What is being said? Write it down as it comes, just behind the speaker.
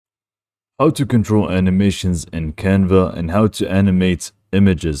how to control animations in Canva and how to animate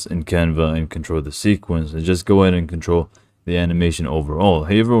images in Canva and control the sequence and just go ahead and control the animation overall.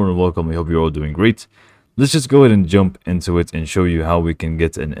 Hey everyone, welcome. I hope you're all doing great. Let's just go ahead and jump into it and show you how we can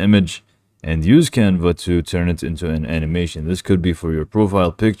get an image and use Canva to turn it into an animation. This could be for your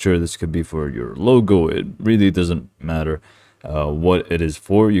profile picture, this could be for your logo. It really doesn't matter what it is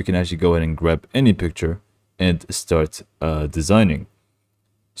for. You can actually go ahead and grab any picture and start designing.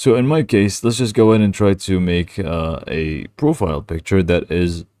 So in my case, let's just go ahead and try to make a profile picture that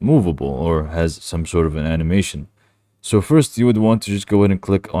is movable or has some sort of an animation. So first you would want to just go ahead and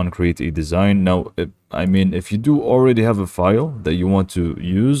click on create a design. Now, if you do already have a file that you want to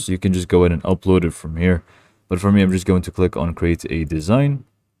use, you can just go ahead and upload it from here. But for me, I'm just going to click on create a design.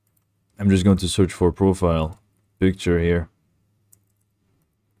 I'm just going to search for profile picture here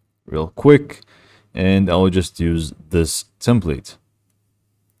real quick, and I'll just use this template.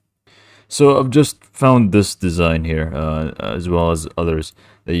 So I've just found this design here, as well as others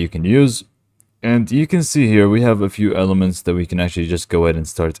that you can use. And you can see here, we have a few elements that we can actually just go ahead and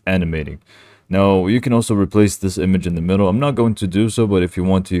start animating. Now, you can also replace this image in the middle. I'm not going to do so, but if you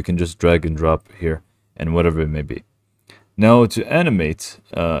want to, you can just drag and drop here and whatever it may be. Now, to animate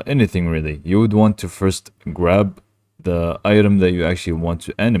anything really, you would want to first grab the item that you actually want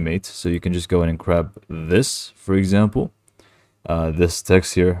to animate. So you can just go ahead and grab this, for example. This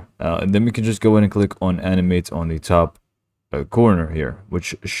text here, and then we can just go ahead and click on animate on the top corner here,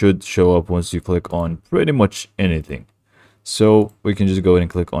 which should show up once you click on pretty much anything. So we can just go ahead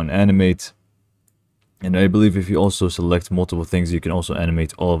and click on animate, and I believe if you also select multiple things, you can also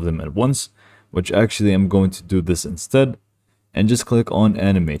animate all of them at once, which actually I'm going to do this instead and just click on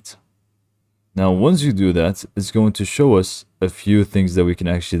animate. Now once you do that, it's going to show us a few things that we can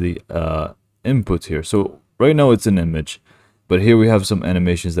actually input here. So right now it's an image, but here we have some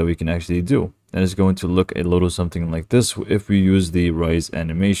animations that we can actually do. And it's going to look a little something like this if we use the rise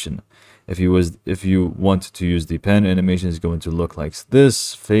animation. If you want to use the pan animation, it's going to look like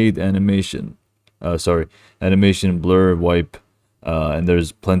this. Fade animation. Animation, blur, wipe, and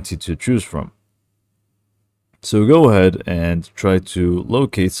there's plenty to choose from. So go ahead and try to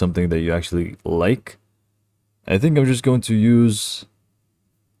locate something that you actually like. I think I'm just going to use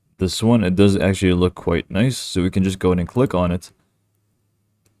this one. It does actually look quite nice, so we can just go ahead and click on it.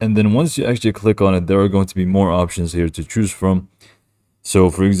 And then once you actually click on it, there are going to be more options here to choose from.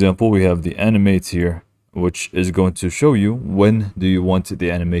 So for example, we have the animate here, which is going to show you when do you want the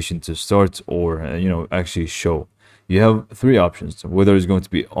animation to start or actually show. You have three options, whether it's going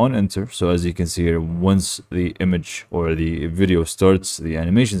to be on enter. So as you can see here, once the image or the video starts, the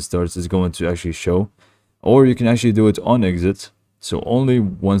animation starts, is going to actually show. Or you can actually do it on exit. So only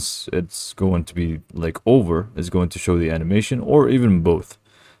once it's going to be like over is going to show the animation, or even both.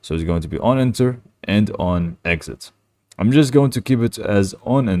 So it's going to be on enter and on exit. I'm just going to keep it as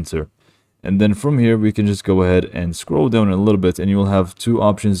on enter. And then from here, we can just go ahead and scroll down a little bit, and you'll have two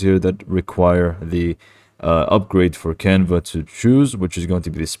options here that require the upgrade for Canva to choose, which is going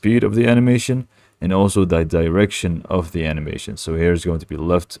to be the speed of the animation and also the direction of the animation. So here is going to be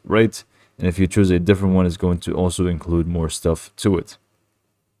left, right. And if you choose a different one, it's going to also include more stuff to it.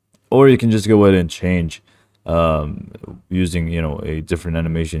 Or you can just go ahead and change using a different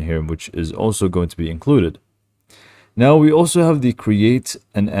animation here, which is also going to be included. Now we also have the create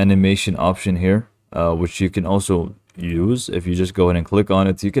an animation option here, which you can also use. If you just go ahead and click on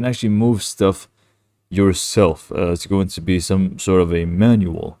it, you can actually move stuff yourself. It's going to be some sort of a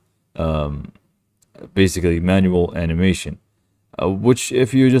manual, basically manual animation, which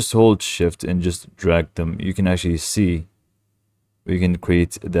if you just hold shift and just drag them, you can actually see we can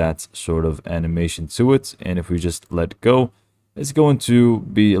create that sort of animation to it. And if we just let go, it's going to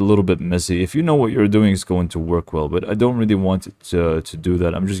be a little bit messy. If you know what you're doing, it's going to work well, but I don't really want it to do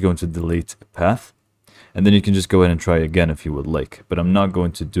that. I'm just going to delete path, and then you can just go ahead and try again if you would like, but I'm not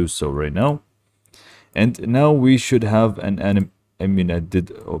going to do so right now. And now we should have an I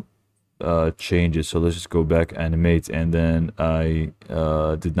did change it, so let's just go back, animate, and then I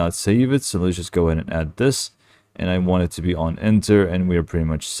did not save it, so let's just go ahead and add this. And I want it to be on enter, and we are pretty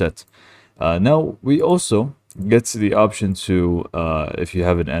much set. Now we also get to the option to, if you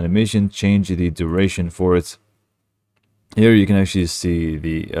have an animation, change the duration for it. Here you can actually see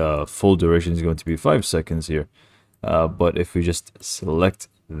the full duration is going to be 5 seconds here. But if we just select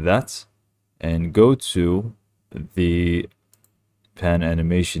that and go to the pan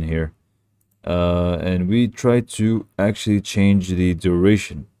animation here, and we try to actually change the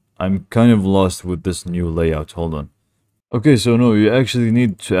duration. I'm kind of lost with this new layout. Hold on. Okay, so no, you actually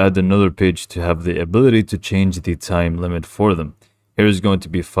need to add another page to have the ability to change the time limit for them. Here is going to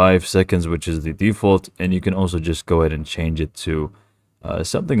be 5 seconds, which is the default, and you can also just go ahead and change it to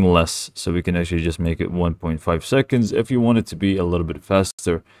something less. So we can actually just make it 1.5 seconds if you want it to be a little bit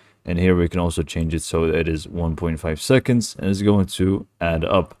faster. And here we can also change it so it is 1.5 seconds, and it's going to add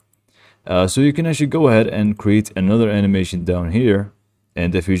up. So you can actually go ahead and create another animation down here.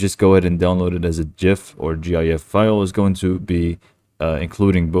 And if you just go ahead and download it as a GIF or GIF file, it's going to be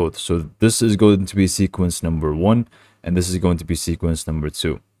including both. So this is going to be sequence number 1, and this is going to be sequence number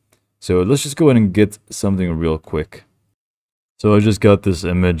 2. So let's just go ahead and get something real quick. So I just got this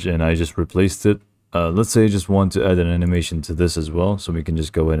image and I just replaced it. Let's say I just want to add an animation to this as well. So we can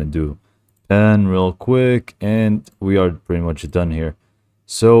just go ahead and do pan real quick, and we are pretty much done here.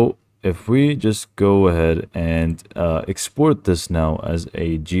 So if we just go ahead and export this now as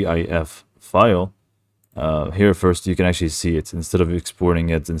a GIF file, here first you can actually see it. Instead of exporting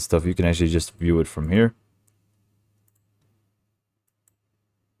it and stuff, you can actually just view it from here.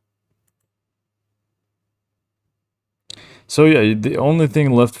 So yeah, the only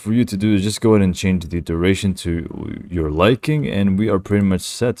thing left for you to do is just go ahead and change the duration to your liking, and we are pretty much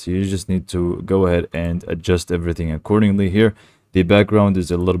set. You just need to go ahead and adjust everything accordingly here. The background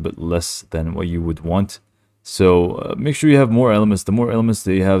is a little bit less than what you would want. So make sure you have more elements. The more elements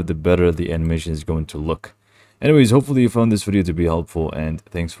that you have, the better the animation is going to look. Anyways, hopefully you found this video to be helpful, and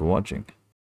thanks for watching.